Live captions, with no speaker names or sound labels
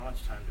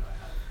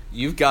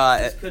You've got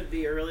This could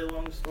be a really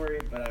long story,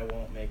 but I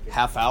won't make it.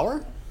 half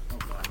hour? Oh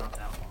God, not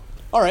that long.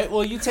 All right.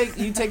 Well, you take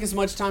as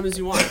much time as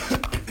you want.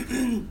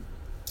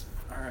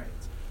 All right.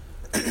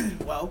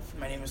 Well,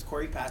 my name is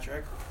Corey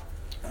Patrick.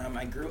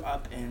 I grew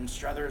up in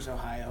Struthers,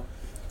 Ohio.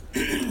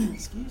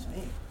 Excuse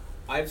me.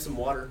 I have some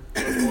water.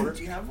 Do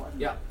you have one?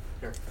 Yeah.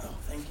 Here. Oh,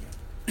 thank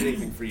you.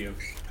 Anything for you.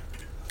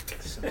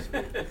 So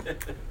sweet.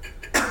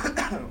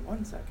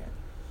 1 second.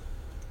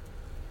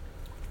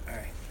 All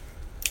right.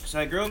 So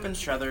I grew up in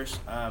Struthers.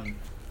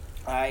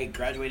 I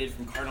graduated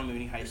from Cardinal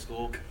Mooney High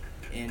School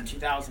in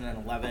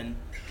 2011.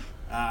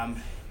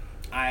 I'm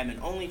an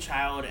only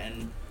child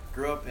and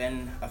grew up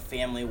in a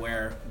family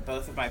where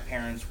both of my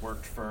parents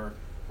worked for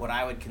what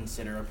I would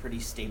consider a pretty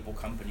stable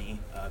company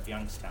of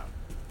Youngstown.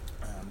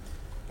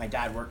 My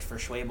dad worked for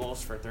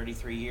Schwabels for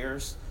 33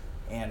 years,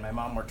 and my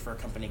mom worked for a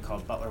company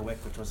called Butler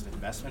Wick, which was an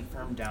investment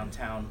firm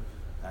downtown.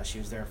 She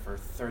was there for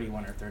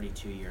 31 or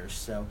 32 years.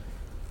 So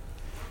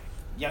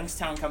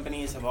Youngstown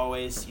companies have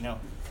always,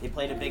 they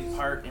played a big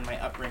part in my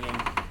upbringing.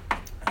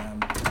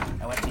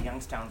 I went to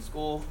Youngstown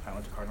School. I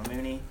went to Cardinal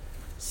Mooney.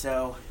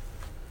 So,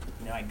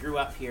 I grew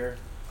up here.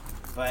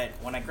 But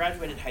when I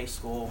graduated high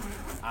school,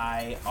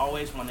 I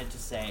always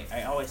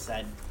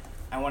said,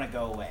 I want to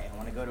go away. I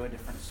want to go to a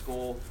different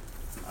school.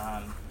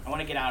 I want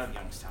to get out of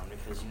Youngstown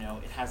because,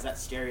 it has that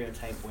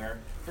stereotype where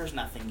there's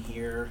nothing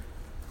here.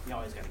 You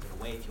always got to get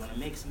away if you want to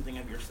make something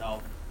of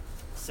yourself.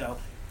 So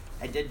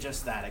I did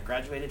just that. I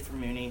graduated from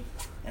Mooney,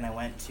 and I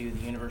went to the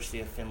University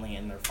of Findlay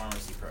in their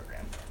pharmacy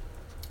program.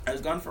 I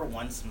was gone for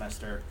 1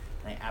 semester,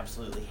 and I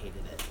absolutely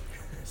hated it.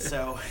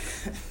 So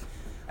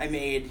I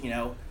made,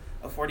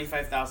 a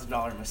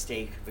 $45,000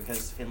 mistake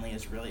because Findlay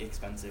is really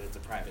expensive. It's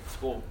a private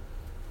school.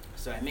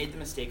 So I made the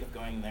mistake of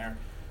going there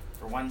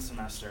for 1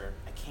 semester.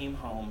 I came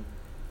home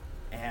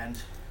and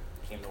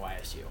came to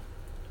YSU.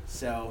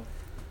 So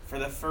for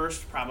the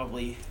first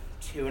probably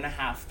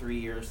 2.5, 3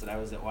 years that I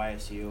was at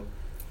YSU,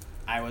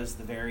 I was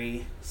the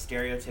very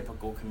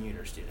stereotypical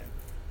commuter student.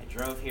 I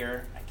drove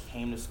here, I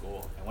came to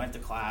school, I went to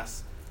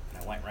class,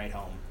 and I went right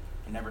home.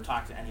 I never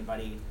talked to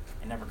anybody,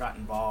 I never got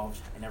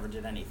involved, I never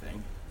did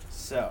anything.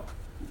 So,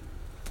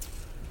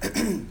 Never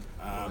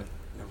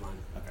mind.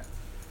 Okay.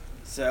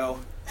 So,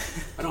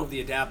 I don't have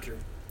the adapter.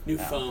 New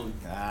phone.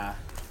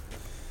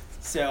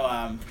 So,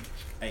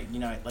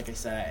 like I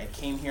said, I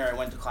came here, I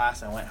went to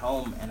class, I went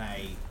home, and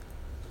I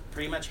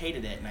pretty much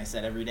hated it. And I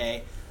said every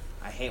day,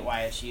 I hate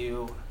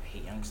YSU, I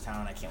hate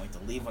Youngstown, I can't wait to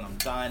leave when I'm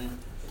done.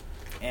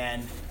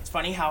 And it's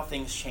funny how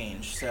things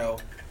change. So,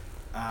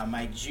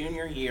 my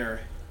junior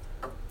year,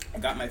 I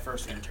got my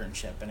first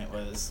internship, and it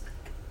was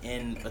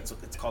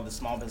it's called the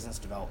Small Business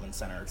Development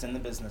Center. It's in the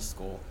business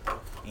school,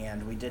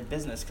 and we did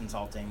business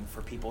consulting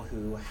for people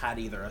who had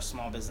either a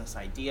small business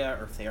idea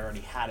or if they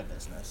already had a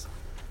business.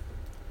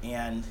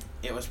 And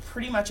it was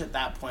pretty much at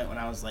that point when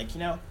I was like,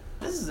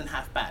 this isn't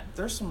half bad.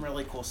 There's some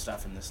really cool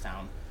stuff in this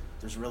town.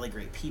 There's really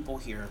great people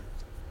here.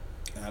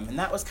 And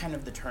that was kind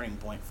of the turning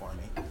point for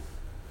me.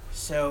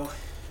 So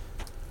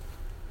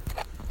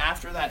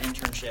after that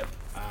internship,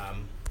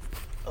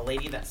 a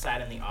lady that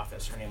sat in the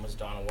office, her name was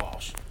Donna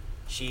Walsh.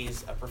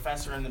 She's a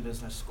professor in the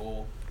business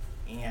school,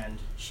 and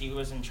she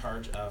was in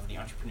charge of the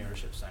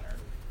Entrepreneurship Center.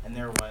 And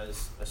there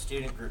was a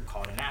student group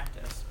called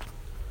Enactus.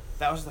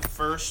 That was the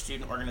first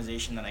student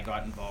organization that I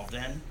got involved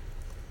in.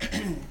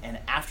 And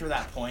after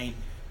that point,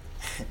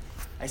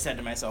 I said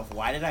to myself,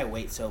 why did I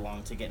wait so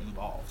long to get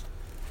involved?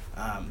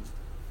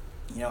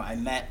 I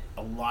met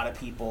a lot of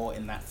people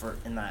in that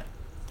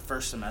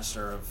first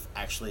semester of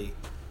actually,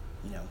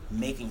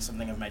 making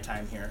something of my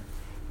time here.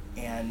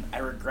 And I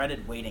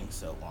regretted waiting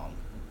so long.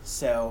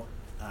 So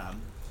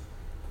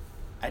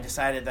I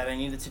decided that I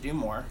needed to do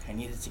more. I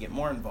needed to get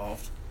more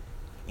involved.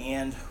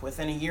 And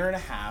within a year and a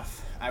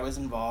half, I was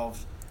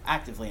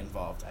actively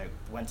involved. I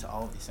went to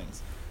all of these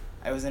things.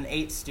 I was in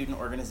 8 student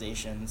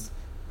organizations.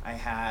 I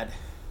had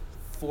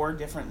 4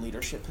 different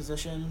leadership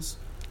positions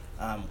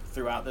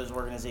throughout those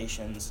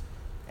organizations.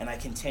 And I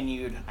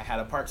continued. I had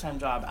a part-time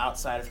job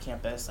outside of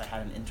campus. I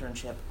had an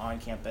internship on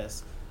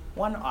campus,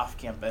 1 off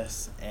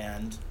campus,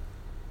 and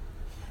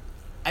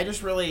I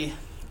just really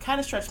kind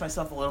of stretched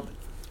myself a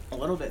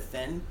little bit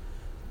thin,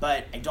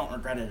 but I don't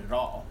regret it at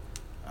all.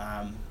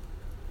 I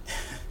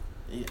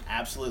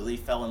absolutely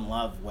fell in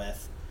love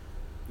with,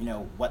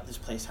 what this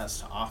place has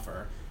to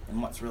offer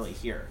and what's really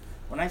here.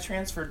 When I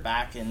transferred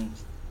back in,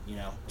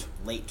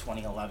 late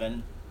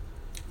 2011,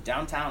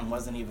 downtown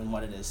wasn't even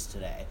what it is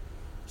today.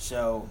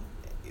 So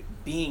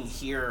being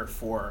here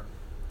for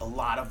a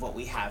lot of what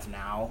we have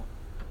now,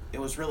 it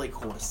was really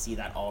cool to see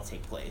that all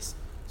take place.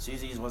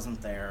 Susie's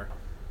wasn't there.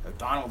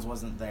 O'Donnell's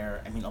wasn't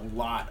there. I mean, a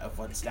lot of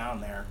what's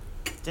down there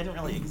didn't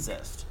really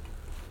exist.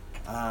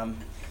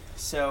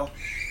 So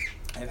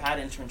I've had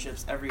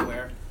internships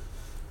everywhere.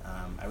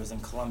 I was in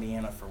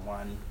Columbiana for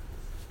 1.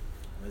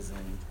 I was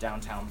in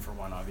downtown for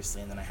 1,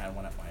 obviously, and then I had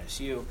 1 at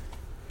YSU.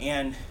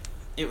 And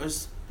it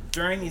was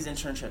during these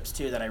internships,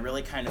 too, that I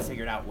really kind of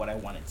figured out what I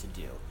wanted to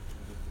do.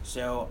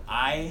 So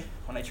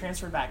when I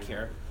transferred back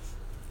here,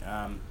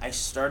 I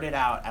started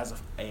out as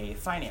a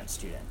finance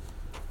student.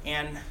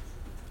 And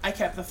I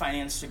kept the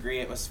finance degree,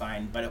 it was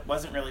fine, but it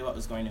wasn't really what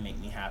was going to make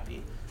me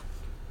happy.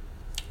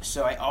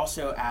 So I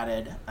also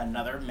added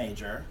another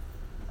major,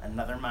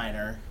 another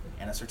minor,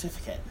 and a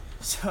certificate.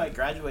 So I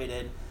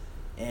graduated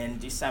in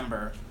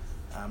December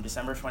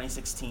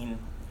 2016.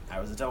 I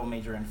was a double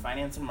major in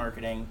finance and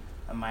marketing,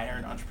 a minor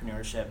in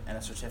entrepreneurship, and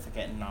a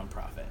certificate in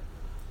nonprofit.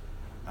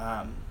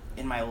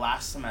 In my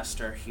last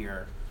semester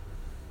here,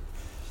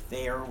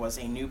 there was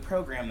a new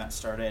program that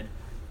started.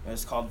 It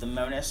was called the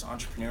Monis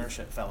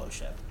Entrepreneurship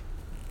Fellowship.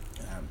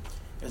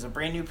 It was a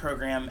brand new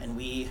program, and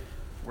we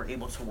were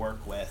able to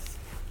work with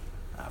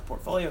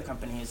portfolio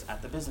companies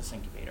at the business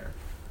incubator.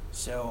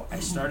 So I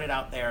started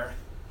out there,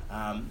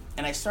 and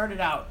I started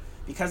out,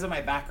 because of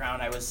my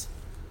background, I was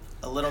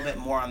a little bit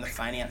more on the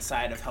finance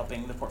side of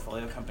helping the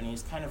portfolio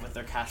companies kind of with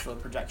their cash flow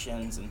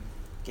projections and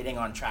getting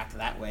on track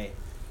that way.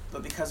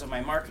 But because of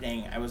my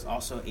marketing, I was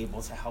also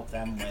able to help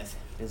them with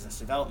business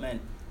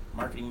development,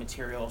 marketing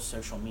materials,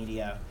 social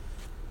media,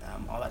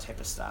 all that type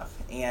of stuff.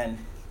 And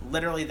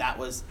literally that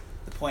was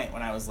the point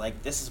when I was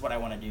like, this is what I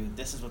want to do.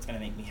 This is what's going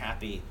to make me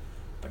happy.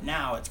 But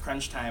now it's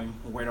crunch time.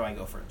 Where do I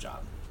go for a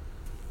job?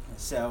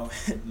 So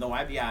the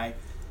YBI,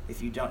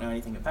 if you don't know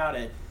anything about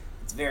it,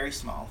 it's very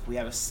small. We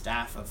have a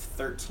staff of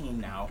 13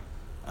 now,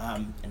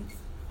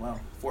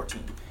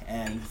 14.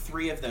 And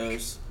 3 of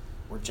those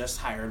were just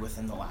hired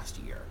within the last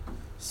year.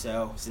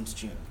 So since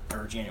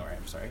January,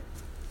 I'm sorry.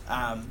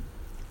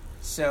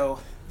 So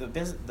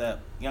the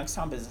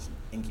Youngstown Business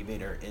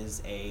Incubator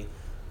is a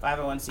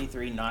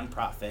 501c3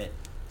 nonprofit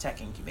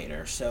tech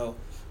incubator. So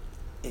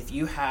if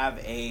you have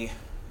an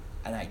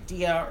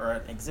idea or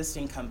an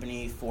existing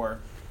company for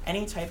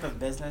any type of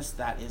business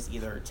that is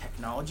either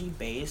technology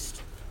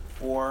based,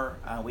 or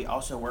we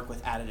also work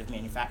with additive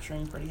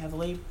manufacturing pretty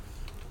heavily,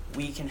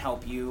 we can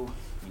help you,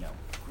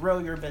 grow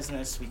your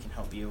business. We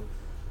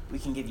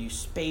can give you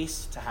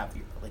space to have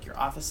your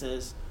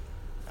offices.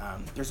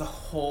 There's a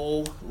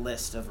whole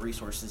list of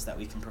resources that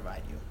we can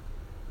provide you.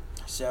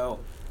 So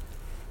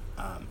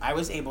I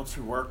was able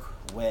to work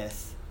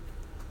with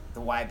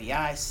the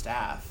YBI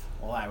staff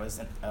while I was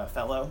a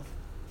fellow,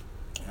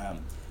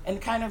 and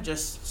kind of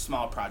just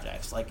small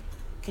projects. Like,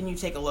 can you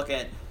take a look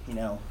at,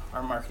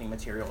 our marketing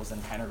materials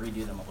and kind of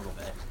redo them a little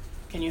bit?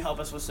 Can you help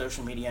us with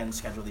social media and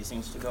schedule these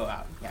things to go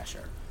out? Yeah,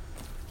 sure.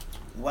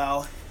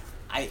 Well,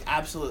 I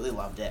absolutely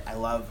loved it. I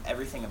love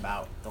everything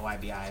about the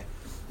YBI.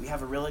 We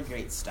have a really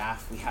great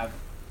staff. We have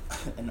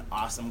an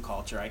awesome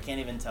culture. I can't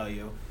even tell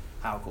you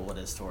how cool it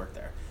is to work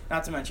there.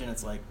 Not to mention,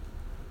 it's like,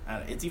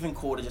 it's even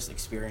cool to just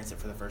experience it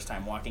for the first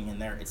time walking in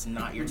there. It's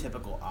not your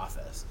typical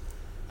office.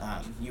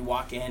 You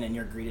walk in and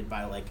you're greeted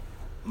by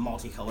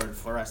multicolored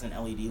fluorescent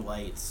LED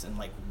lights and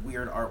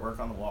weird artwork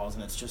on the walls,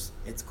 and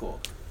it's cool.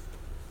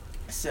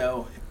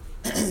 So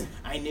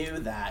I knew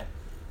that,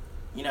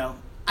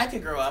 I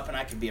could grow up and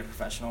I could be a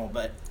professional,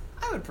 but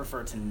I would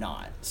prefer to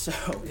not. So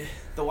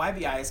the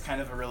YBI is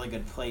kind of a really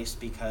good place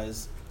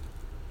because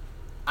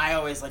I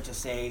always like to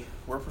say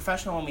we're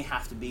professional when we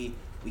have to be.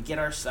 We get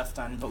our stuff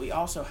done, but we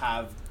also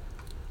have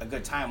a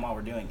good time while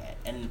we're doing it.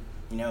 And,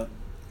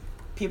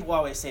 people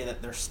always say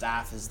that their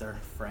staff is their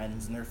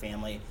friends and their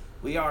family.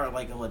 We are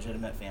a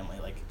legitimate family.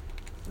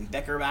 We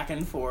bicker back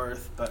and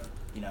forth, but,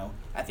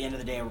 at the end of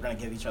the day, we're going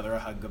to give each other a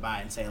hug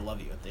goodbye and say I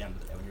love you at the end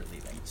of the day when you're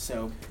leaving.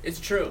 So it's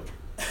true.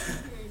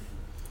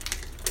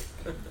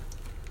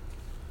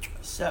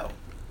 So,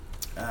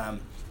 the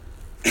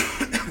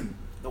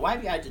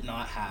YBI did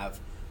not have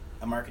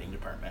a marketing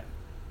department.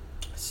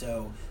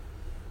 So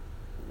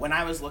when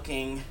I was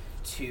looking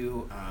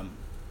to,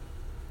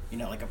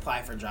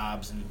 apply for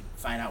jobs and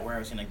find out where I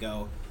was going to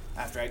go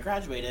after I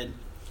graduated,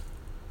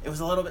 it was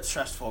a little bit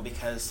stressful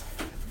because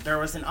there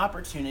was an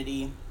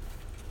opportunity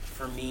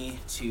for me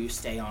to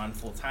stay on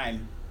full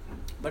time,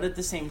 but at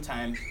the same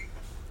time,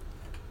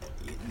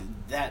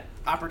 that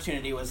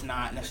opportunity was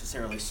not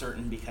necessarily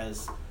certain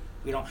because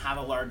we don't have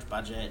a large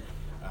budget.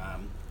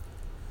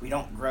 We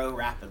don't grow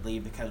rapidly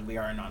because we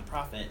are a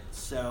nonprofit.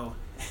 So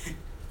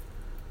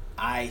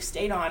I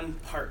stayed on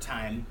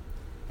part-time,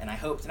 and I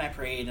hoped and I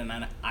prayed, and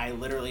then I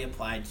literally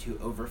applied to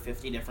over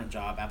 50 different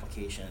job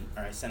applications,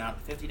 or I sent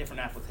out 50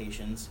 different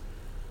applications.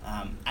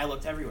 I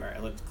looked everywhere. I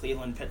looked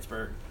Cleveland,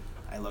 Pittsburgh.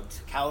 I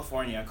looked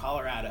California,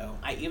 Colorado.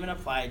 I even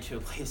applied to a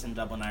place in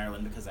Dublin,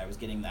 Ireland because I was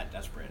getting that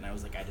desperate, and I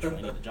was like, I just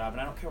really need the job,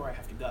 and I don't care where I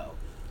have to go,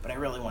 but I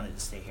really wanted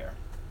to stay here.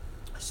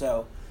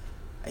 So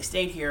I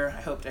stayed here,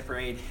 I hoped, I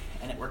prayed,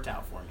 and it worked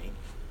out for me.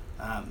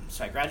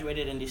 So I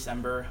graduated in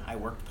December. I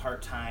worked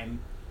part-time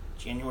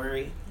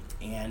January,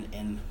 and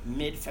in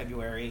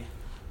mid-February,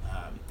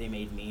 they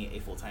made me a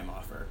full-time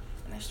offer,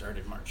 and I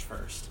started March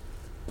 1st.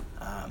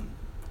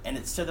 And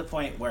it's to the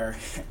point where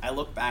I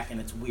look back and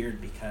it's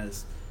weird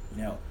because,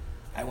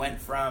 I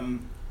went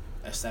from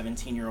a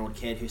 17-year-old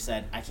kid who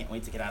said, I can't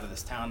wait to get out of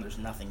this town, there's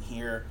nothing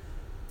here,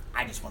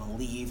 I just want to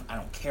leave, I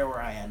don't care where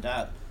I end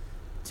up,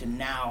 to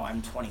now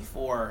I'm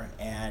 24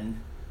 and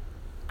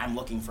I'm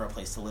looking for a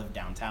place to live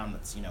downtown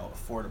that's,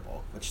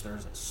 affordable, which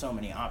there's so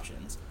many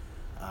options.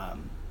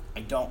 I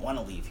don't want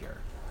to leave here.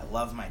 I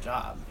love my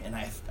job. And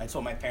I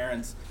told my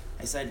parents,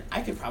 I said,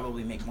 I could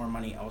probably make more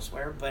money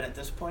elsewhere, but at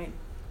this point,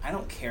 I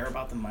don't care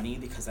about the money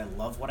because I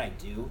love what I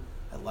do.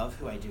 I love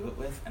who I do it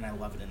with, and I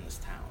love it in this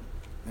town.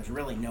 There's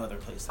really no other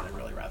place that I'd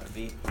really rather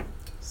be.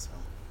 So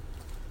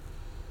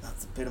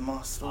that's a bit of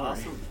my story.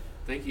 Awesome.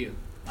 Thank you.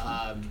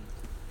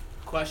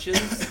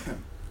 Questions?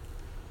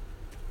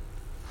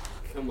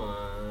 Come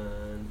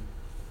on.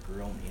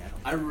 Grill me.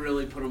 I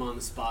really put them on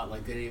the spot,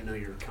 like they didn't even know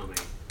you were coming.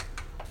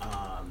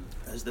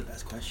 Those are the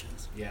best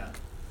questions. Yeah.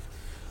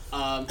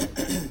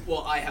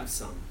 Well, I have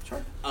some.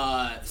 Sure.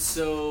 I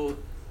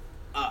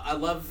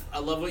love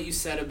what you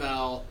said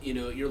about,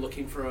 you're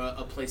looking for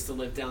a place to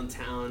live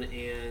downtown,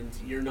 and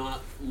you're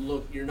not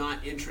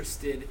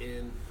interested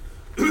in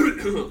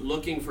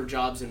looking for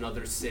jobs in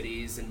other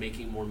cities and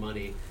making more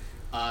money.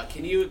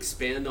 Can you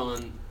expand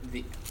on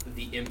the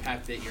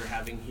impact that you're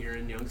having here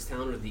in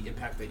Youngstown, or the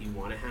impact that you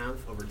want to have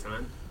over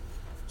time?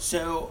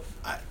 So,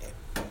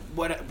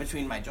 what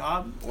between my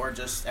job or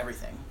just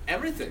everything?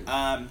 Everything.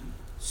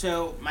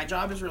 So my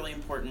job is really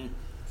important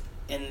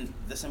in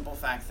the simple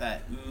fact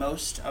that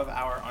most of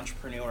our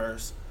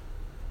entrepreneurs,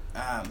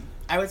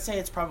 I would say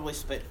it's probably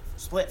split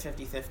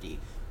 50-50.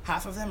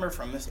 Half of them are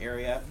from this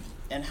area,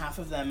 and half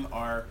of them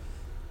are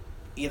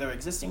either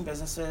existing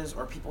businesses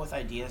or people with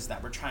ideas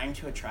that we're trying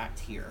to attract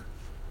here.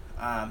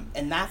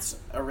 And that's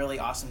a really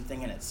awesome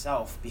thing in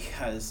itself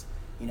because,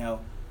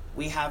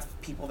 we have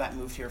people that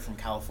moved here from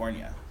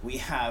California. We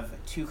have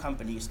 2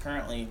 companies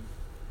currently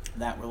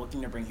that we're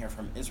looking to bring here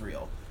from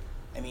Israel.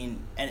 I mean,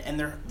 and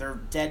they're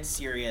dead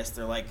serious.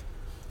 They're like,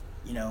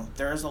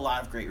 there's a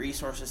lot of great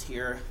resources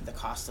here. The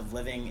cost of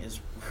living is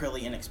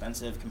really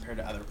inexpensive compared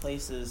to other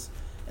places.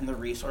 And the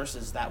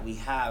resources that we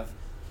have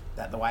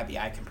that the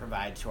YBI can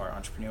provide to our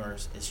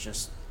entrepreneurs is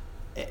just,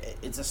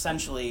 it's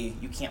essentially,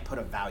 you can't put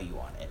a value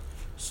on it.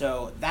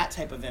 So that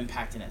type of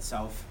impact in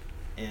itself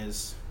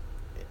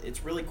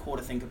it's really cool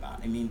to think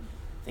about. I mean,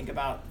 think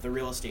about the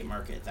real estate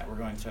market that we're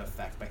going to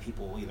affect by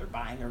people either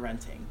buying or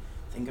renting.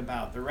 Think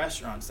about the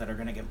restaurants that are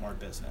going to get more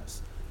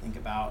business. Think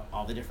about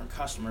all the different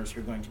customers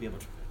who are going to be able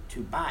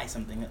to buy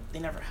something that they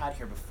never had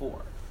here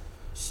before.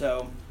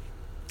 So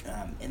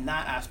in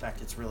that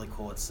aspect, it's really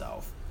cool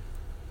itself.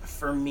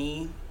 For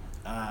me,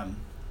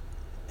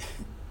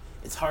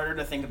 it's harder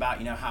to think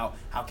about,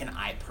 how can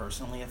I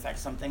personally affect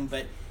something,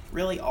 but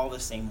really all the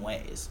same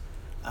ways.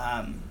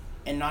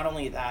 And not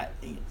only that,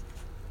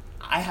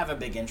 I have a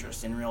big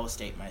interest in real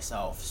estate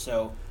myself.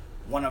 So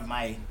one of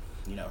my,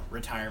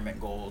 retirement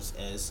goals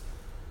is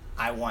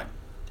I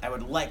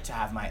would like to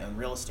have my own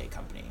real estate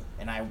company,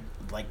 and I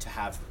would like to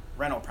have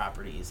rental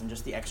properties and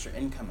just the extra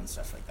income and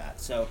stuff like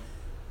that. So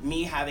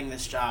me having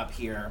this job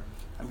here,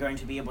 I'm going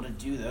to be able to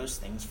do those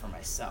things for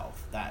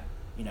myself that,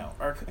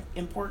 are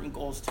important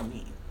goals to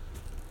me.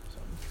 So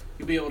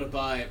you'll be able to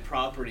buy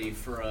property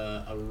for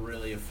a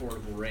really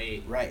affordable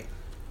rate. Right.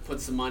 Put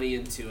some money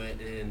into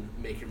it and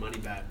make your money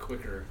back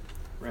quicker.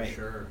 Right. For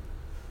sure.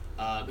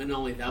 And not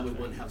only that, we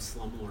wouldn't have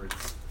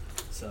slumlords.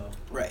 So.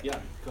 Right. Yeah,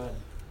 go ahead.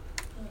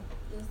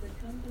 Does the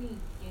company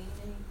gain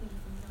anything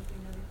from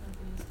helping other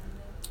companies fund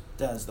it?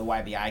 Does the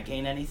YBI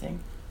gain anything?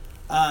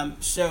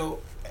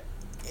 So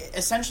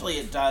essentially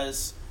it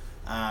does.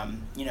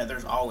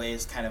 There's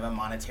always kind of a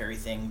monetary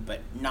thing, but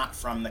not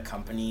from the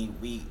company.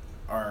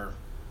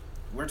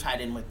 We're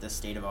tied in with the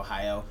state of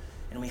Ohio,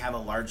 and we have a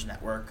large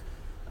network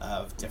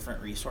of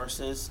different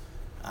resources.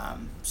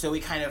 So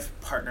we kind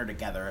of partner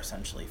together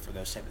essentially for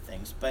those type of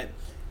things. But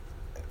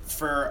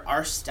for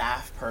our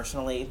staff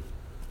personally,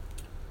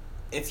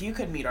 if you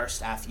could meet our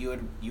staff, you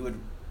would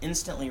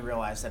instantly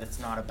realize that it's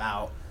not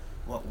about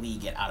what we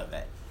get out of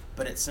it,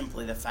 but it's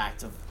simply the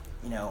fact of,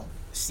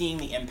 seeing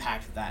the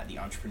impact that the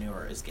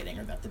entrepreneur is getting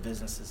or that the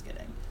business is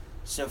getting.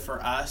 So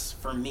for us,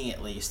 for me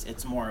at least,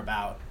 it's more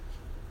about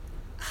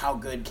how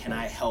good can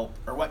I help,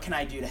 or what can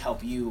I do to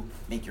help you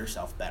make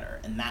yourself better,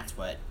 and that's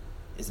what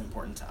is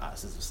important to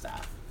us as a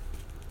staff.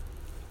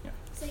 Yeah.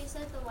 So you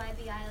said the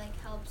YBI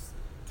helps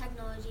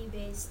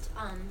technology-based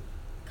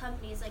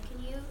companies.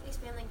 Can you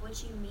expand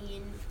what you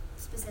mean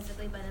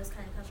specifically by those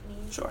kind of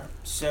companies? Sure.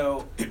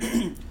 So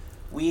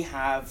we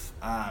have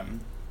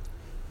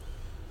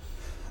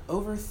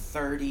over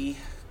 30,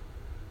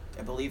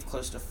 I believe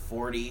close to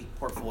 40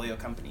 portfolio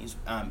companies.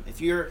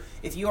 If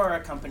you are a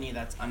company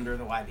that's under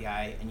the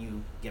YBI and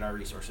you get our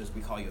resources,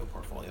 we call you a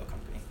portfolio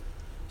company.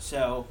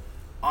 So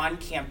on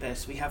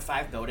campus, we have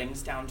 5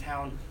 buildings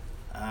downtown.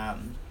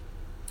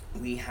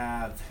 We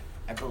have,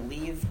 I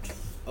believe,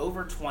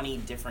 over 20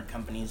 different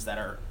companies that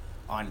are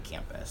on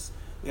campus.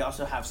 We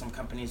also have some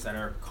companies that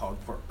are called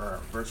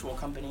virtual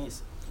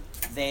companies.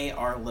 They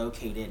are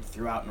located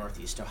throughout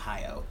Northeast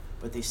Ohio,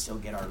 but they still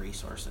get our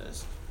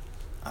resources.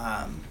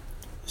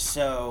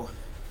 So,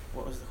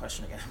 what was the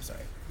question again? I'm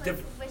sorry.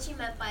 What you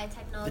meant by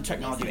technology? The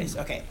technology base.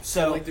 Okay,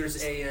 so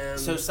there's AM.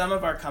 So some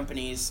of our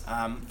companies,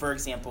 for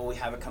example, we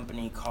have a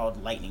company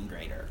called Lightning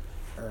Grader,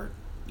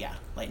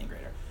 Lightning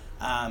Grader.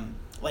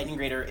 Lightning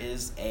Grader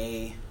is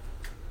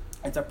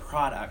it's a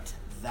product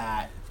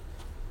that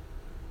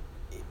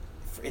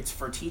it's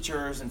for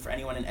teachers and for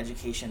anyone in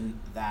education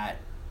that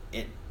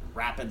it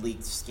rapidly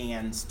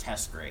scans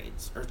test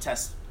grades or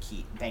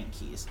bank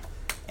keys,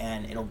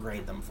 and it'll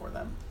grade them for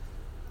them.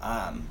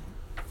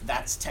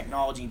 That's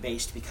technology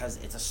based because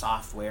it's a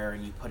software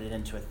and you put it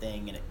into a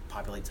thing and it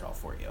populates it all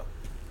for you.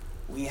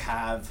 We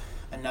have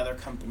another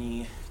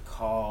company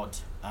called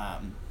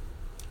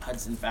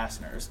Hudson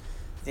Fasteners.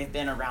 They've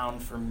been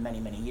around for many,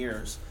 many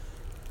years,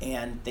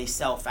 and they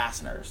sell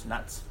fasteners,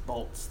 nuts,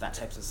 bolts, that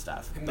types of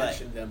stuff. I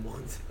mentioned them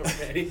once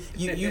already.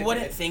 You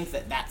wouldn't think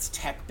that that's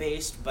tech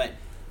based, but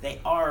they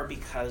are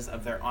because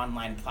of their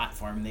online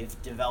platform.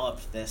 They've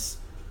developed this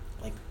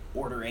like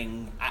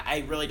ordering.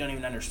 I really don't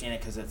even understand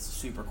it because it's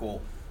super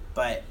cool,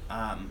 but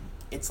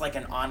it's like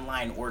an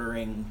online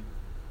ordering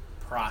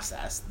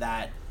process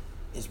that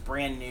is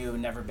brand new,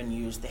 never been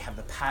used. They have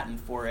the patent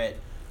for it,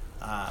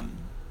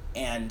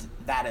 and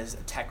that is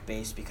tech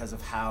based because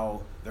of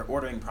how their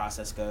ordering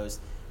process goes,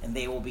 and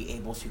they will be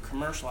able to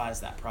commercialize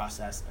that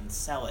process and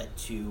sell it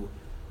to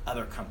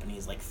other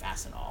companies like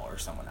Fastenal or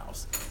someone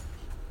else.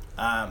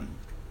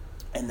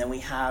 And then we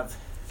have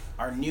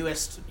our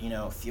newest,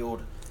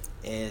 field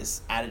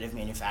is additive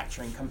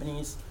manufacturing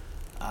companies.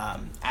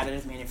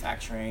 Additive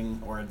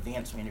manufacturing, or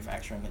advanced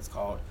manufacturing it's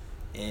called,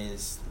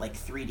 is like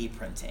 3D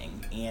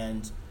printing,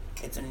 and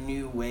it's a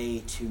new way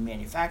to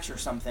manufacture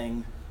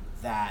something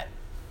that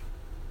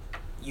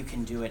you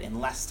can do it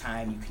in less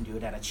time, you can do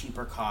it at a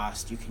cheaper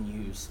cost, you can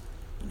use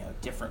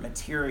different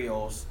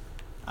materials,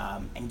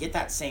 and get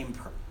that same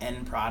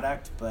end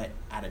product but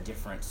at a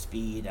different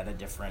speed, at a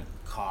different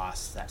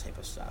cost, that type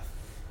of stuff.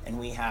 And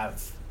we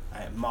have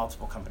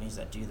multiple companies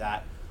that do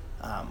that.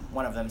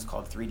 One of them is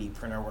called 3D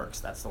Printer Works.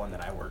 That's the one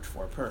that I worked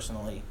for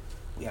personally.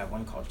 We have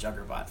one called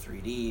Juggerbot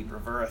 3D,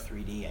 Bravura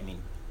 3D. I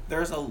mean,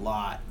 there's a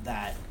lot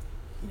that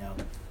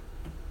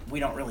we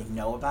don't really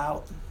know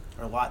about,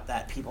 or a lot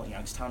that people in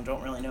Youngstown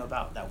don't really know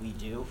about that we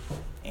do.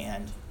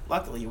 And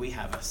luckily we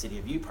have a City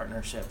of U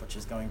partnership, which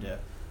is going to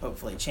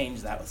hopefully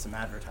change that with some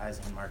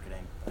advertising and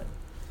marketing. But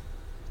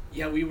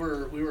Yeah, we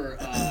were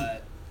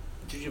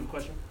did you have a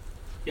question?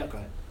 Yeah, go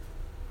ahead.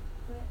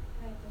 What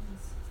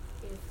happens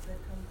if the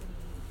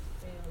company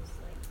fails,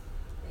 like,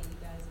 that you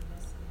guys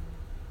invested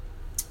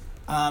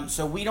in?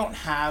 So we don't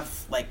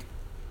have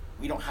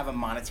a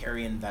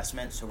monetary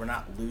investment, so we're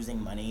not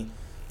losing money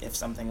if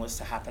something was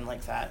to happen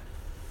like that.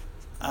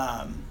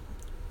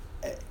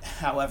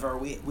 However,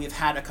 we've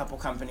had a couple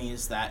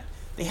companies that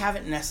they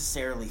haven't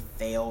necessarily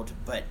failed,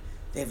 but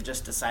they've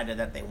just decided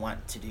that they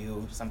want to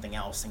do something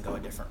else and go a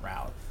different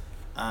route.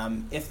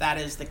 If that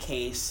is the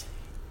case,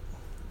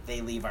 they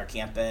leave our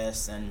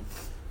campus and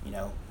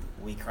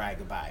we cry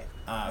goodbye.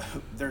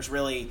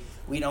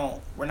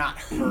 We're not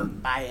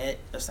hurt by it,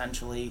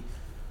 essentially.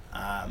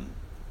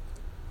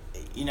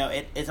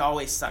 It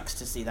always sucks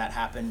to see that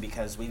happen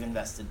because we've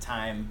invested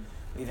time,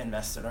 we've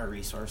invested our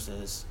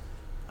resources.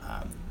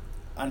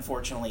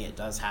 Unfortunately, it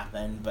does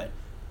happen, but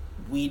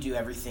we do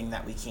everything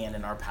that we can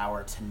in our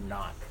power to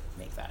not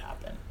make that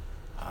happen.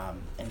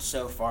 And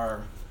so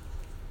far,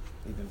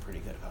 we've been pretty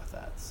good about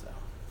that. So.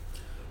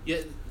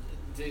 Yeah,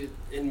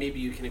 and maybe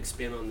you can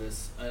expand on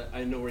this.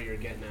 I know where you're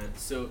getting at.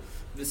 So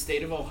the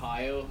state of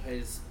Ohio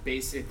has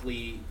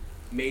basically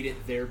made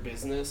it their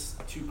business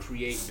to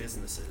create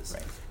businesses.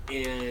 Right.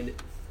 And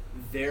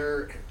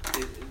they're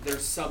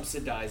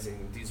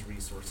subsidizing these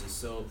resources.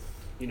 So,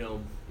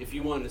 if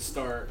you want to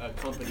start a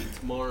company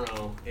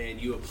tomorrow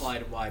and you apply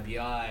to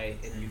YBI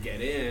and you get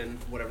in,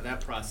 whatever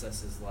that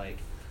process is like,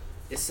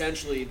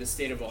 essentially the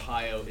state of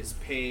Ohio is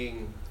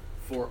paying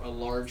for a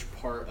large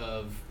part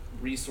of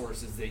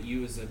resources that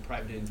you as a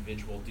private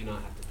individual do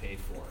not have to pay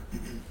for.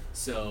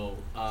 So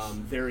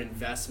their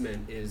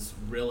investment is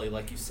really,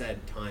 like you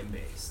said,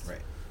 time-based. Right.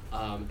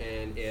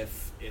 And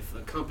if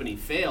a company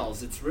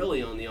fails, it's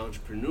really on the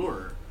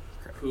entrepreneur.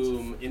 Correct.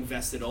 Whom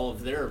invested all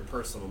of their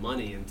personal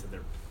money into their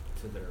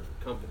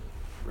company.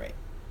 Right.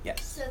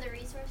 Yes. So the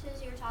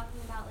resources you're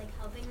talking about, like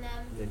helping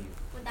them,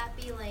 would that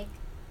be like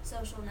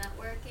social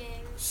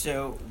networking?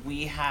 So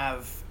we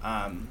have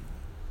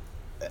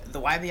the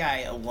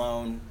YBI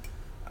alone.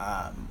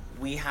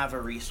 We have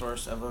a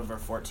resource of over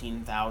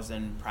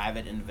 14,000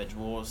 private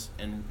individuals,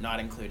 and not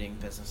including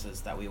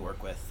businesses that we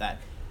work with, that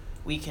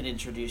we can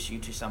introduce you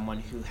to someone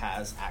who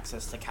has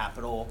access to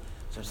capital,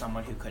 so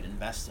someone who could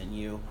invest in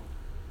you.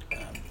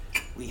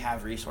 We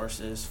have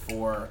resources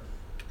for,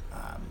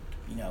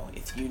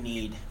 if you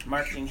need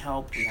marketing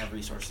help, we have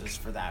resources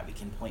for that. We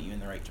can point you in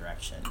the right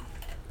direction.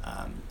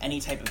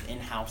 Any type of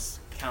in-house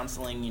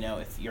counseling,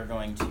 if you're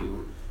going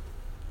to,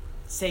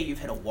 say you've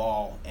hit a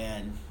wall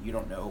and you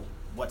don't know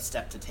what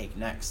step to take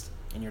next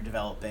and you're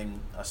developing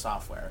a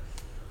software,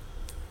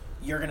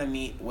 you're going to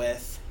meet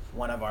with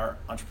one of our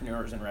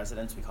entrepreneurs in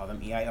residence. We call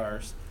them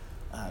EIRs.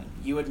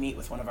 You would meet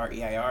with one of our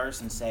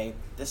EIRs and say,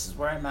 this is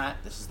where I'm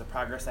at, this is the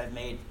progress I've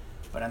made,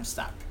 but I'm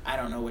stuck. I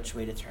don't know which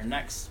way to turn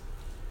next.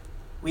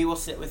 We will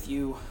sit with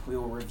you, we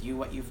will review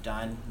what you've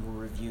done, we will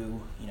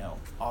review,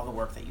 all the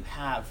work that you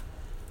have,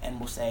 and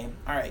we'll say,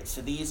 all right,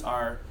 so these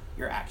are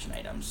your action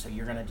items. So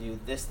you're gonna do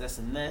this, this,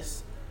 and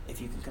this.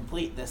 If you can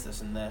complete this,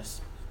 this, and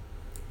this,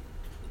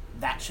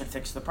 that should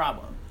fix the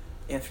problem.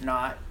 If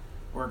not,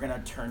 we're going to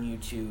turn you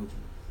to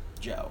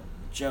Joe.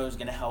 Joe's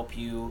going to help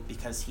you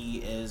because he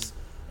is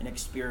an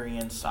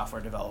experienced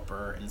software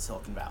developer in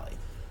Silicon Valley.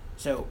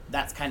 So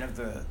that's kind of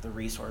the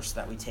resource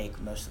that we take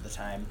most of the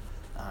time.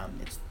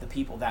 It's the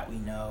people that we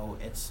know.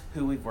 It's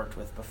who we've worked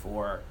with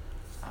before.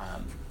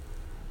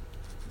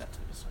 That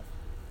type of stuff.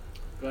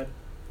 Go ahead.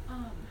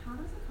 How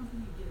does a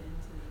company get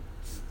into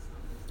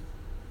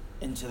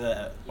Into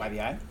the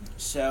YBI.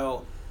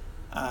 So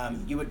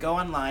you would go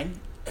online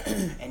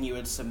and you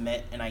would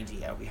submit an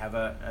idea. We have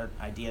a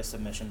idea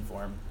submission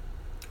form.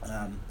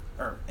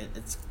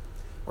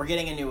 We're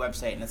getting a new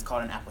website and it's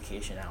called an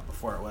application now.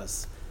 Before it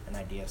was an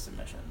idea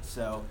submission.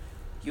 So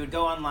you would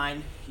go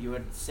online, you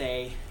would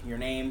say your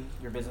name,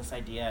 your business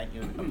idea, and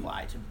you would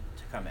apply to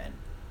come in.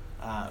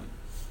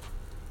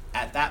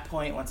 At that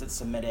point, once it's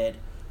submitted,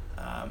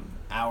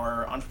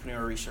 our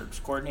entrepreneur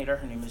research coordinator,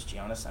 her name is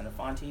Gianna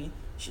Sanafanti,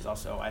 she's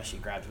also a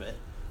ISHE graduate,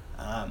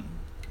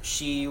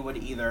 she would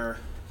either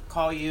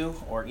call you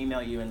or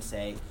email you and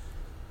say,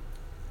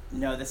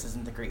 no, this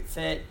isn't a great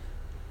fit,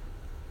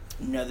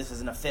 no, this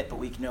isn't a fit, but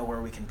we know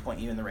where we can point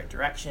you in the right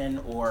direction,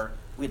 or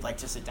we'd like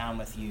to sit down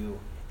with you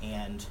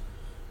and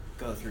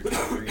go through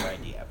your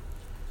idea.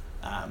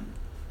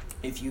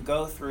 If you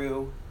go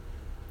through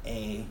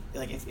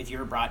if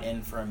you're brought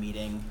in for a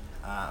meeting,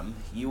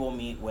 you will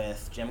meet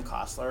with Jim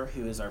Kostler,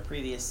 who is our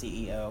previous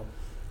CEO,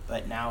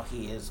 but now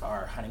he is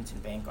our Huntington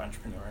Bank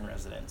entrepreneur in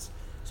residence.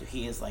 So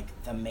he is like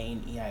the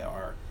main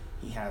EIR.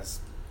 He has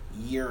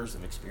years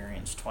of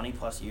experience, 20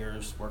 plus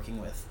years working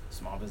with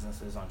small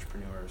businesses,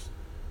 entrepreneurs.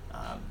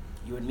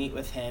 You would meet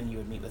with him, you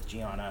would meet with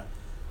Gianna,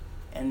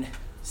 and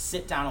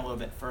sit down a little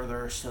bit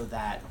further so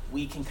that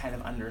we can kind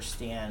of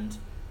understand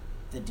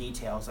the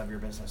details of your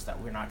business that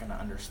we're not going to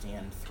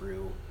understand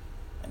through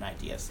an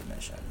idea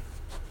submission.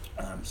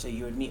 So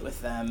you would meet with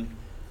them,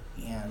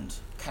 and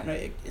kind of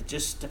it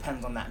just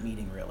depends on that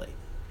meeting, really.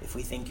 If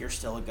we think you're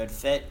still a good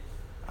fit,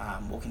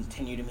 we'll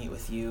continue to meet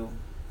with you.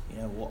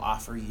 We'll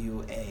offer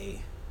you a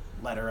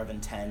letter of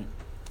intent,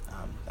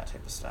 that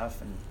type of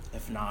stuff. And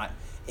if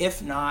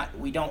not,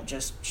 we don't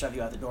just shove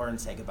you out the door and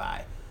say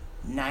goodbye.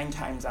 9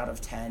 times out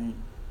of 10,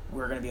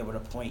 we're going to be able to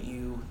point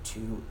you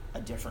to a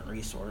different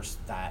resource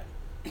that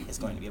is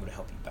going to be able to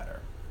help you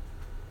better.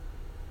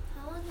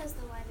 How long has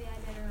the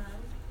YBI been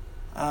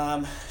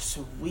around?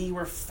 So we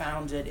were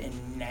founded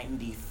in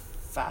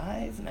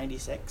 95,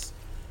 96.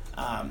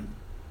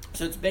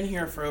 So it's been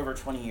here for over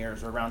 20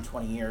 years, or around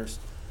 20 years.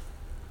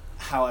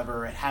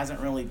 However, it hasn't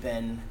really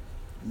been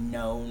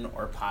known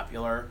or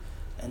popular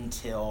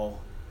until,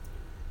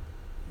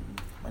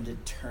 when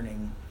did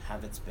Turning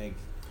have its big...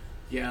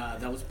 Yeah,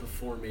 that was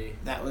before me.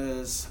 That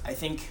was, I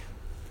think,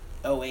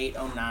 08,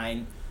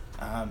 09.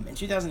 In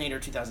 2008 or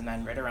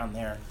 2009, right around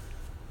there,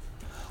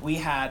 we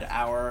had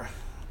our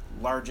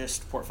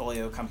largest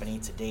portfolio company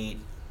to date.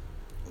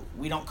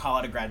 We don't call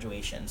it a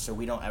graduation, so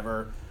we don't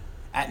ever,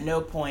 at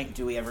no point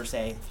do we ever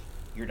say,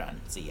 you're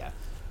done, see ya.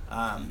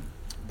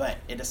 But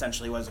it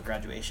essentially was a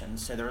graduation.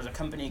 So there was a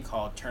company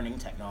called Turning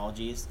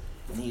Technologies,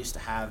 and they used to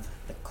have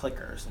the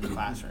clickers in the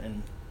classroom,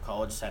 in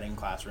college setting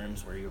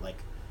classrooms where you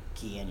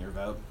key in your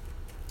vote.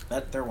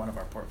 They're one of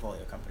our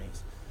portfolio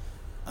companies.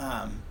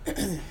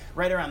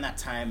 Right around that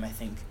time, I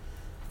think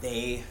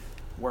they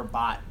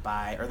bought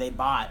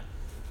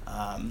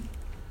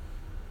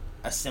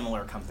a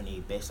similar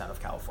company based out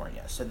of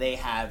California. So they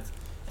have,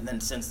 and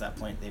then since that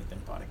point, they've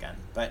been bought again.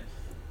 But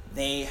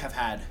they have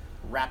had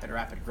rapid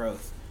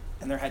growth,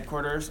 and their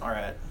headquarters are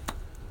at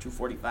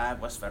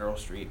 245 West Federal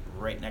Street,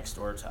 right next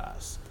door to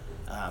us.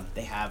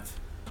 They have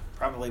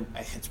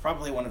it's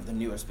probably one of the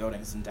newest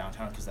buildings in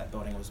downtown because that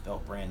building was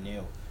built brand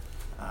new.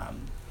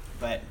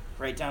 But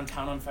right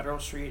downtown on Federal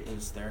Street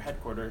is their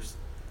headquarters,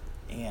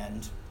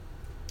 and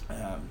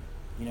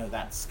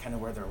that's kind of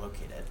where they're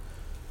located.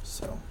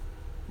 So,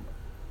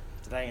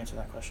 did I answer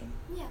that question?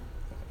 Yeah.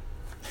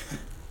 Okay.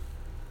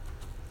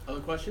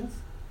 Other questions?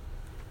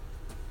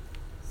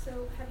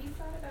 So have you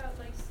thought about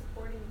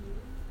supporting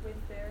youth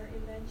with their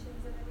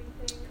inventions and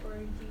everything, or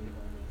do you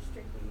only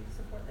strictly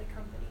support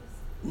companies?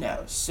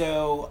 No,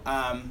 so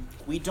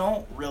we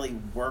don't really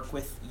work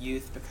with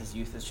youth because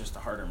youth is just a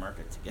harder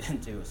market to get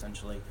into,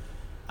 essentially.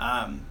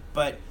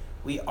 But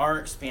we are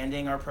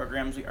expanding our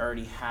programs. We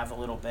already have a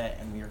little bit,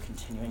 and we are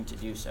continuing to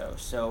do so.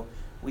 So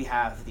we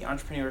have the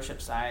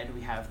entrepreneurship side.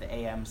 We have the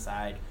AM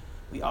side.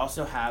 We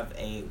also have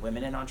a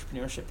women in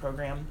entrepreneurship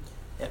program.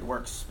 It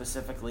works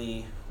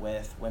specifically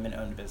with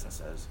women-owned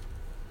businesses.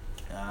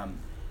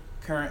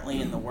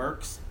 Currently in the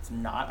works. It's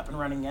not up and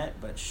running yet,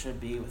 but it should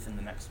be within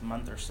the next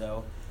month or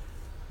so.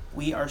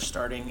 We are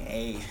starting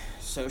a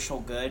social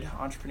good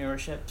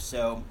entrepreneurship.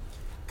 So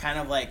kind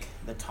of like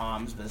the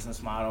Tom's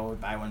business model, we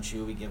buy one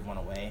shoe, we give one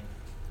away.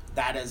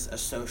 That is a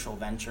social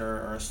venture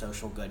or a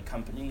social good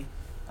company.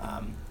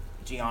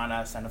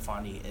 Gianna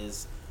Sanafanti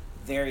is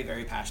very,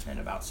 very passionate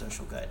about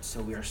social good.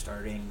 So we are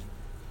starting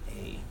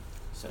a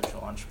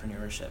social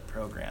entrepreneurship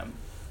program.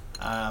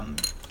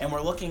 And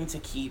we're looking to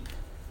keep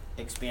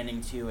expanding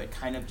too. It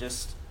kind of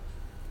just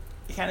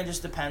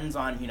depends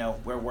on,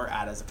 where we're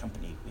at as a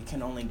company. We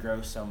can only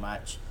grow so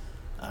much.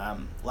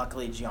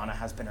 Luckily, Gianna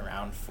has been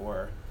around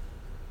for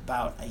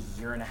about a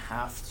year and a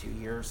half, 2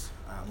 years,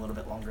 a little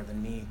bit longer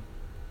than me.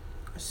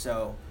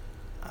 So,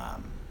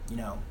 you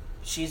know,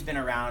 she's been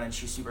around and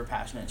she's super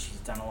passionate. She's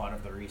done a lot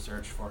of the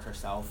research for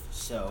herself.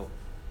 So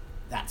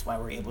that's why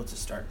we're able to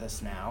start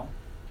this now.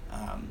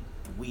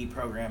 The WE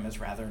program is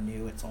rather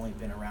new. It's only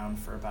been around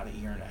for about a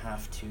year and a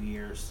half, 2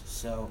 years.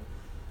 So,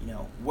 you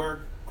know, we're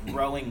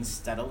growing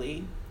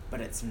steadily,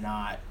 but it's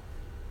not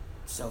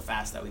so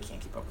fast that we can't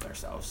keep up with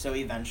ourselves. So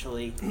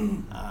eventually,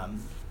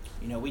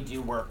 you know, we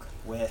do work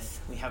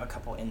with, we have a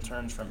couple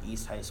interns from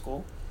East High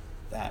School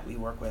that we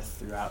work with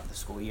throughout the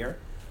school year.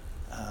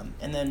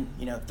 And then,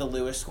 you know, the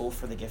Lewis School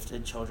for the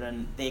Gifted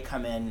Children, they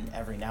come in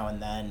every now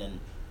and then, and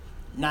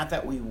not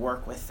that we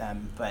work with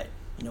them, but,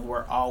 you know,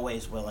 we're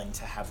always willing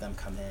to have them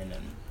come in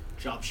and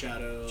Job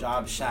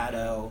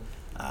shadow.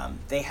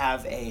 They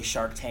have a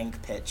Shark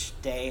Tank pitch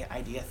day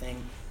idea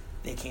thing.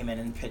 They came in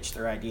and pitched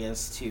their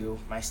ideas to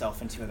myself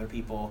and 2 other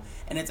people,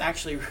 and it's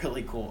actually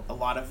really cool. A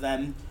lot of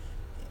them,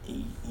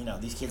 you know,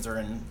 these kids are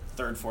in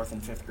 3rd, 4th,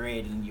 and 5th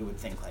grade, and you would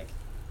think, like,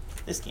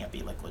 this can't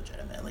be, like,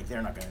 legitimate. Like,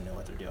 they're not going to know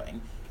what they're doing.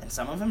 And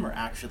some of them are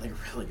actually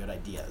really good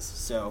ideas.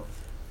 So,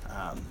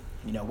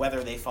 you know,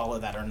 whether they follow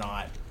that or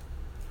not,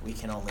 we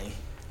can only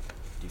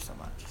do so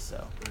much.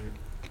 So.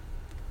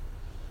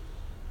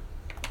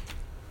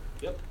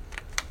 Yep.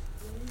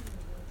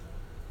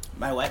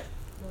 My what?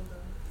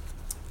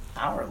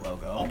 Our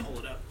logo. I'll pull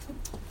it up.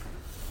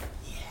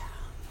 Yeah.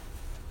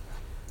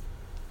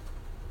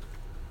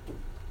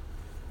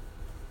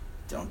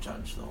 Don't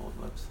judge the old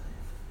website.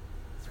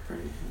 It's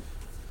pretty.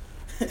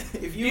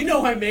 If You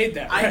know I made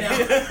that, right? I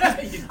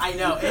know. I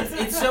know.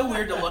 It's so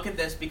weird to look at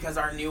this because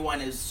our new one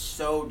is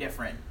so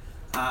different.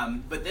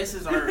 But this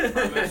is our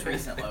most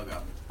recent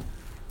logo.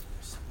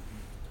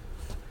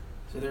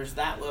 So there's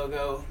that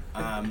logo.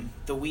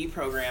 The WE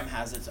program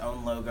has its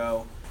own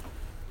logo.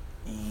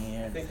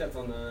 And I think that's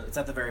on the. it's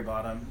at the very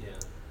bottom.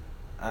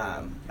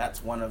 Yeah.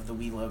 That's one of the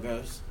WE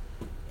logos.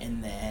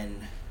 And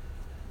then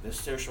the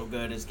Social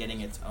Good is getting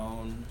its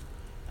own.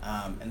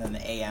 And then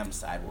the AM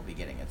side will be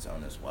getting its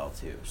own as well,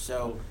 too.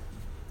 So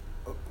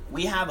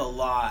we have a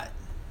lot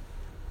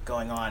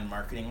going on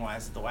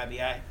marketing-wise at the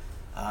YBI.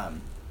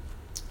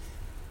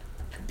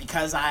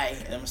 Because I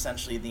am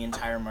essentially the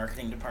entire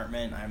marketing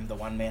department, I'm the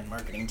one-man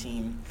marketing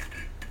team,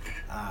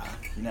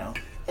 you know,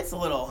 it's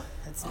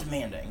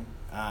demanding.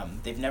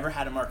 They've never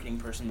had a marketing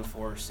person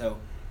before, so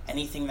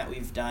anything that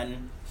we've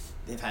done,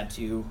 they've had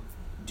to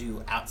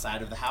do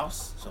outside of the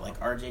house. So, like,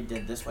 RJ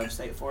did this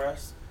website for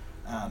us,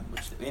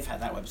 which they've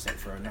had that website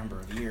for a number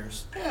of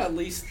years. Yeah, at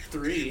least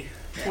 3. Yeah.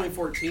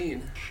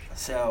 2014.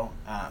 So,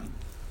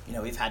 you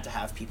know, we've had to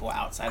have people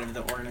outside of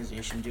the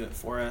organization do it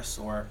for us,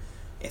 or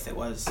if it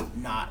was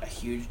not a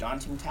huge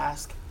daunting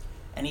task,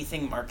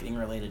 anything marketing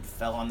related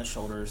fell on the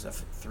shoulders of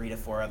 3 to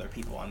 4 other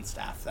people on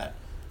staff that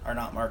are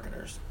not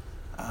marketers.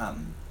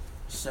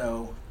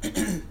 So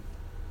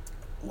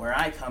where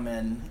I come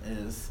in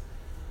is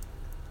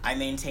I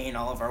maintain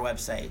all of our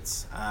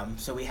websites.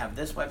 So we have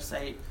this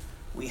website.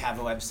 We have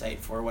a website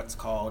for what's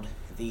called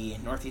the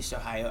Northeast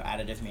Ohio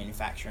Additive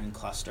Manufacturing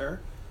Cluster.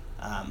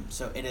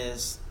 So it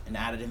is an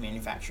additive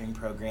manufacturing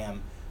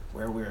program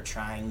where we're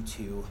trying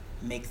to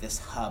make this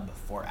hub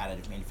for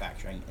additive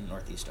manufacturing in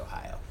Northeast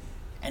Ohio.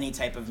 Any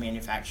type of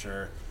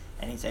manufacturer,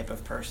 any type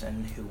of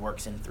person who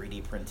works in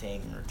 3D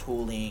printing or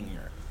tooling,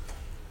 or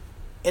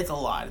it's a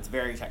lot. It's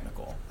very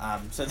technical.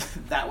 So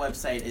that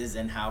website is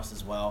in-house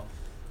as well.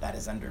 That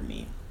is under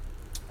me.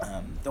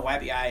 The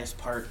YBI is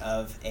part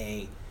of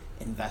a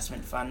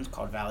investment fund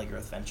called Valley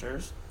Growth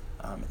Ventures.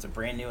 It's a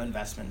brand new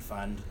investment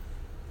fund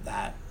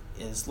that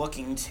is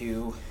looking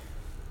to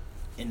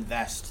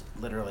invest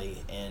literally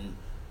in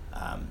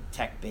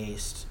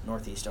tech-based,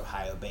 Northeast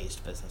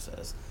Ohio-based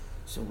businesses.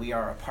 So we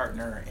are a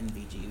partner in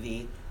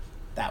VGV.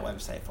 That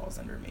website falls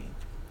under me.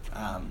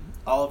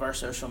 All of our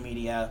social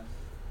media,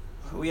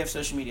 we have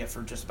social media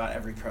for just about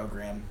every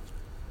program,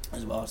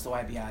 as well as the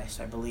YBI.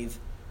 So I believe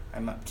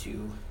I'm up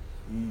to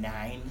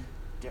 9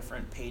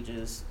 different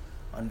pages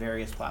on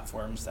various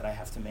platforms that I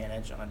have to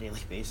manage on a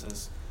daily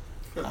basis.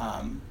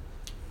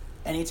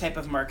 Any type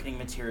of marketing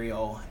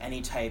material,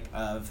 any type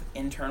of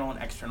internal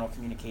and external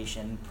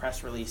communication,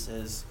 press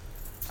releases,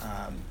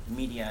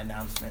 media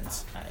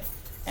announcements,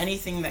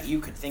 anything that you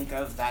could think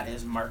of that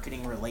is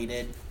marketing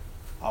related,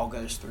 all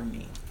goes through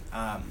me.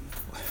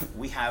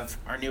 We have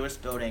our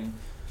newest building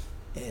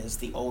is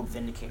the old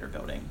Vindicator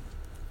building,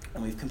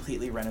 and we've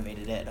completely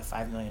renovated it, a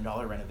 $5 million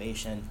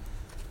renovation.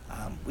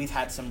 We've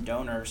had some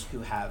donors who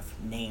have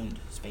named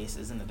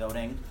spaces in the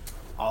building.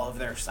 All of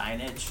their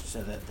signage,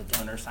 so that the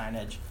donor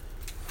signage,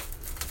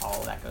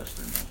 all of that goes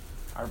through me.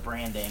 Our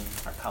branding,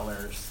 our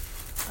colors,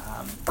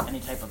 any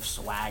type of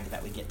swag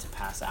that we get to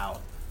pass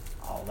out,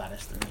 all of that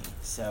is through me.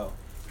 So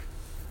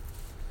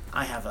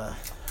I have a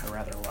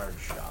rather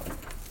large job,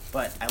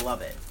 but I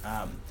love it.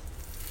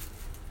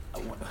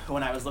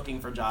 When I was looking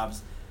for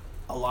jobs,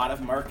 a lot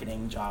of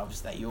marketing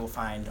jobs that you will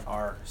find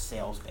are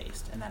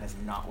sales-based, and that is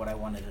not what I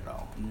wanted at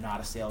all. I'm not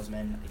a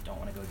salesman. I don't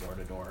want to go door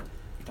to door.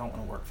 I don't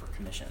want to work for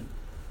commission.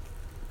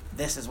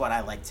 this is what I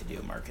like to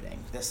do, marketing.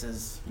 This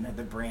is,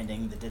 the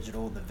branding, the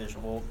digital, the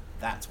visual.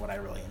 That's what I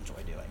really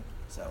enjoy doing.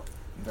 So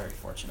I'm very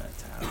fortunate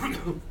to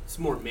have It's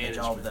more the management.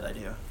 job that I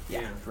do.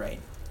 Yeah. Right.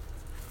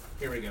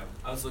 Here we go.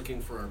 I was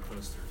looking for our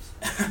posters.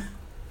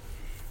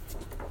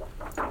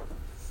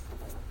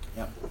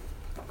 Yep.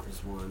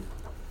 There's one.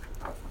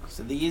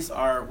 So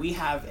we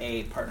have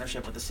a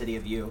partnership with the City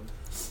of U.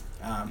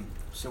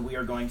 So we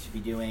are going to be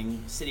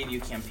doing City of U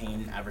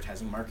campaign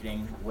advertising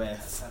marketing Pass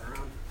with that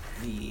around.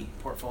 the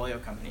portfolio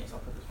companies. I'll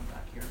put this one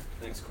back here.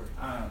 Thanks, Corey.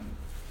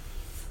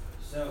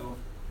 So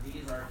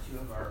these are two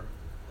of our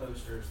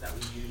posters that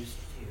we use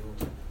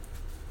to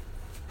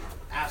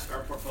ask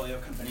our portfolio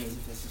companies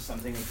if this is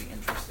something they'd be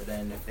interested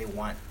in, if they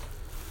want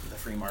the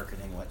free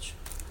marketing, which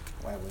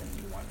why wouldn't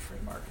you want free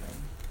marketing?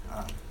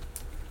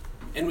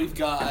 And we've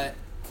got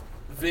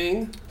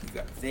Ving, You've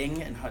got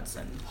Ving and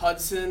Hudson.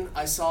 Hudson.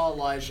 I saw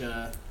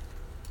Elijah.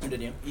 Who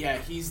did you? Yeah,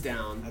 he's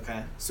down.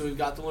 Okay. So we've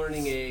got the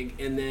Learning Egg,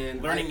 and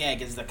then Learning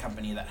Egg is the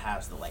company that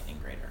has the Lightning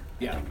Grader.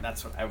 Yeah. I think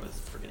that's what I was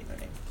forgetting their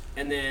name.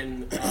 and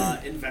then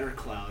Inventor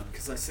Cloud,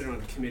 because I sit on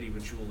a committee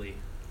with Julie.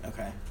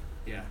 Okay.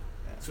 Yeah.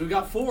 So we've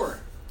got 4.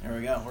 There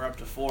we go. We're up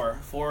to 4.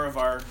 4 of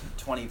our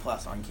 20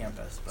 plus on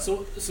campus. But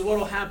So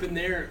what'll happen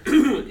there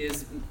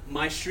is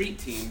my street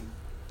team.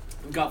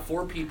 I've got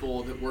 4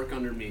 people that work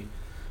under me.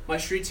 My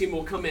street team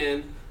will come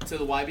in to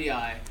the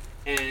YBI,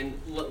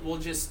 and we'll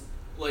just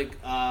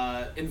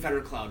Inventor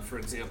Cloud, for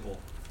example.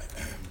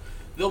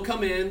 They'll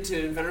come in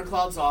to Inventor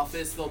Cloud's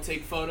office. They'll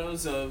take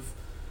photos of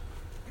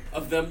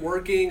them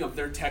working, of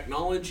their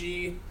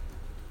technology.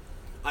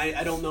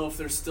 I don't know if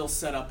they're still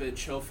set up at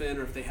Chofin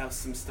or if they have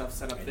some stuff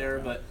set up there,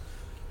 but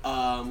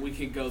we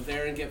could go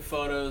there and get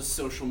photos,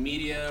 social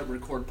media,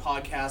 record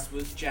podcasts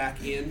with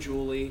Jack and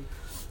Julie,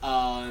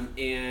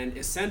 and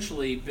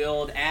essentially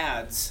build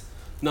ads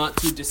not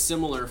too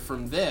dissimilar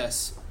from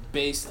this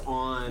based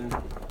on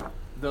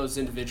those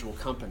individual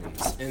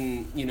companies.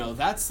 And,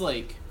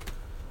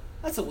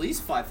 that's at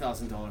least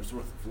 $5,000 worth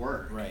of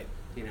work, right.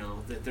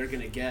 That they're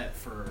going to get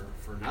for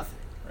nothing.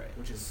 Right.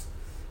 Which is,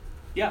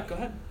 yeah, go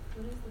ahead.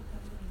 What is the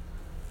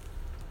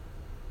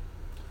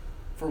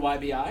company For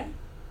YBI,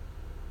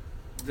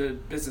 the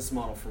business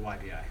model for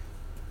YBI.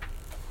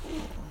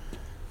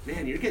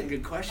 Man, you're getting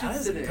good questions That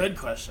is today. a good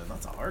question.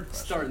 That's a hard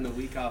question. Starting the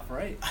week off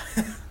right.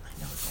 I know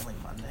it's only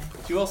Monday.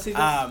 Do you all see this?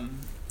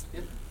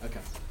 Yep. Okay.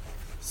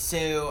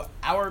 So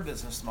our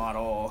business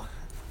model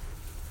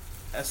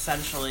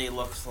essentially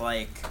looks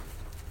like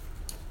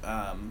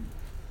the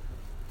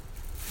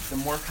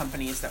more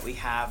companies that we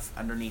have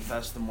underneath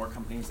us, the more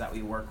companies that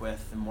we work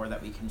with, the more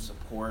that we can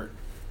support,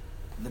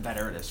 the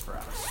better it is for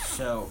us.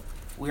 So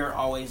we are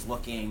always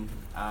looking.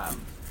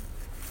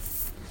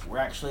 We're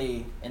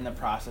actually in the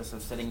process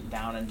of sitting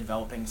down and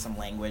developing some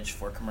language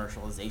for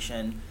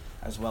commercialization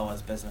as well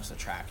as business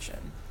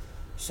attraction.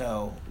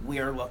 So we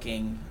are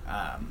looking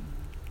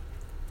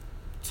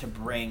to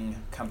bring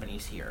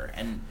companies here,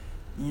 and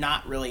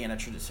not really in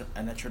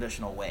a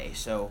traditional way.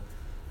 So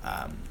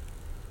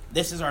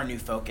this is our new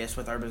focus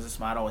with our business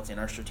model. It's in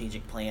our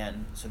strategic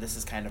plan. So this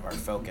is kind of our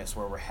focus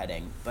where we're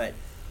heading. But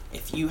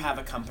if you have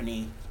a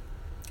company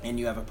and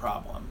you have a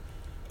problem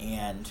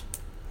and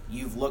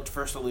you've looked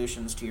for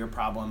solutions to your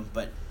problem,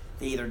 but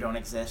they either don't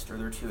exist or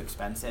they're too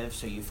expensive,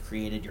 so you've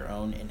created your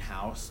own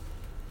in-house.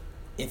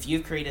 If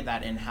you've created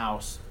that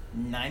in-house,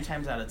 9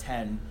 times out of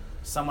 10,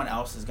 someone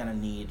else is going to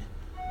need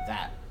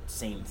that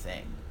same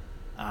thing.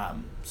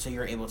 So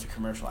you're able to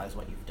commercialize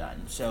what you've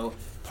done. So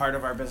part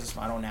of our business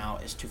model now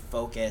is to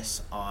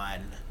focus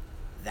on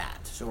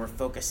that. So we're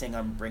focusing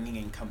on bringing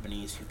in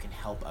companies who can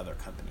help other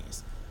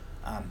companies.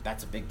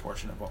 That's a big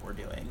portion of what we're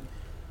doing.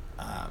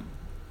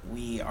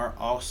 We are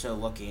also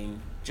looking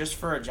just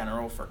for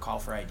call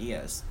for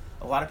ideas.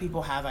 A lot of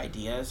people have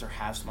ideas or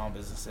have small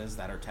businesses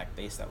that are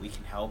tech-based that we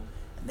can help,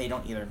 and they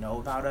don't either know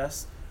about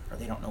us or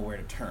they don't know where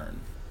to turn.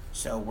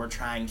 So we're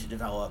trying to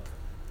develop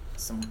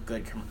some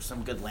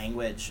good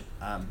language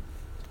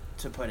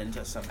to put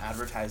into some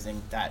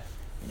advertising that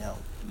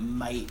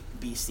might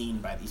be seen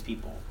by these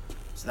people.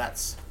 So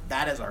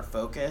that is our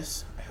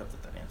focus. I hope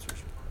that answers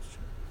your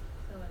question.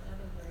 So in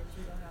other words,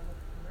 you don't have a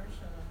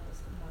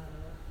commercialized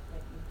model,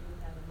 but you do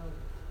have a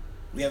motive.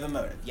 We have a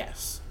motive,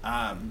 yes.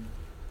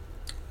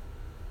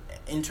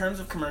 In terms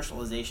of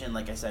commercialization,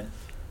 like I said,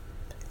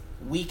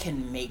 we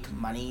can make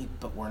money,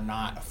 but we're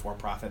not a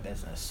for-profit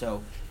business.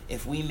 So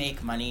if we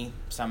make money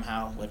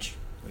somehow, which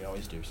we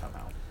always do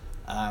somehow,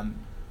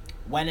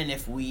 when and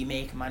if we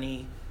make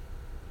money,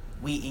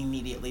 we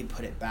immediately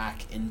put it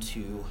back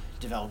into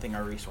developing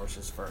our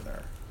resources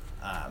further.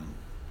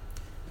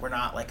 We're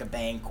not like a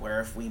bank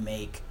where if we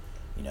make,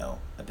 $1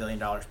 billion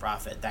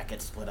profit, that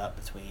gets split up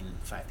between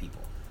 5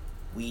 people.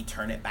 We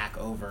turn it back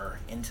over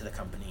into the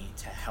company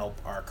to help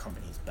our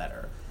companies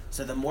better.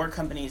 So the more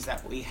companies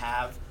that we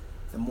have,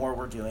 the more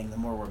we're doing, the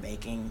more we're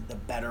making, the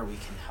better we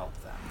can help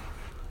them.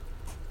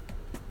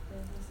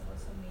 Does this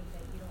also mean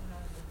that you don't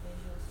have the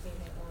visual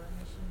statement or a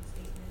mission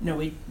statement? No,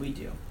 we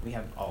do. We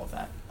have all of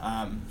that.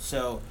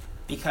 So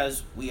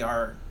because we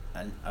are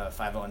a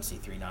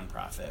 501c3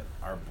 nonprofit,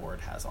 our board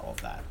has all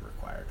of that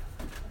required.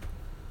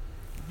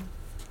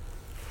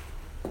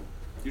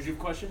 Did you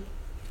have a question?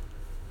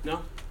 No?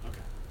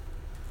 Okay.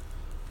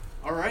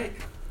 All right.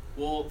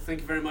 Well,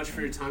 thank you very much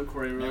for your time,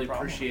 Corey. I really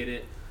problem. appreciate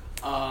it.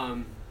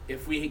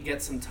 If we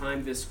get some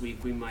time this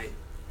week, we might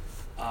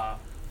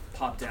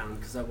pop down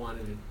because I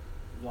wanted to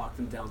walk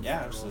them down Yeah,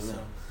 Federal. absolutely.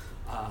 So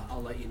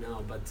I'll let you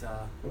know. But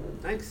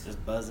thanks.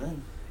 Just buzz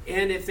in.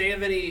 And if they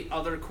have any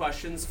other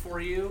questions for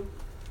you,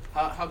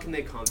 how can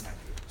they contact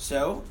you?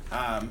 So,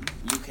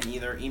 you can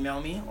either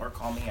email me or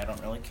call me. I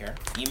don't really care.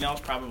 Email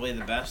is probably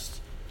the best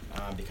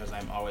because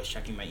I'm always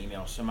checking my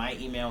email. So my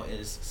email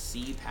is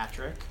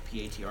cpatrick,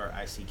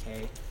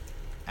 Patrick,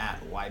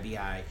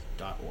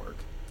 @ybi.org.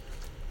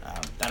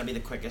 That'll be the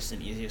quickest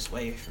and easiest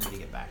way for me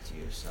to get back to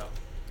you. So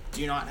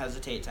do not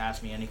hesitate to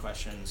ask me any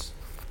questions.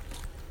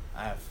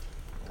 I have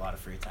a lot of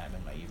free time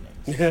in my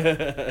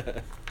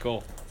evenings.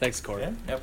 Cool. Thanks, Corey. Yeah, no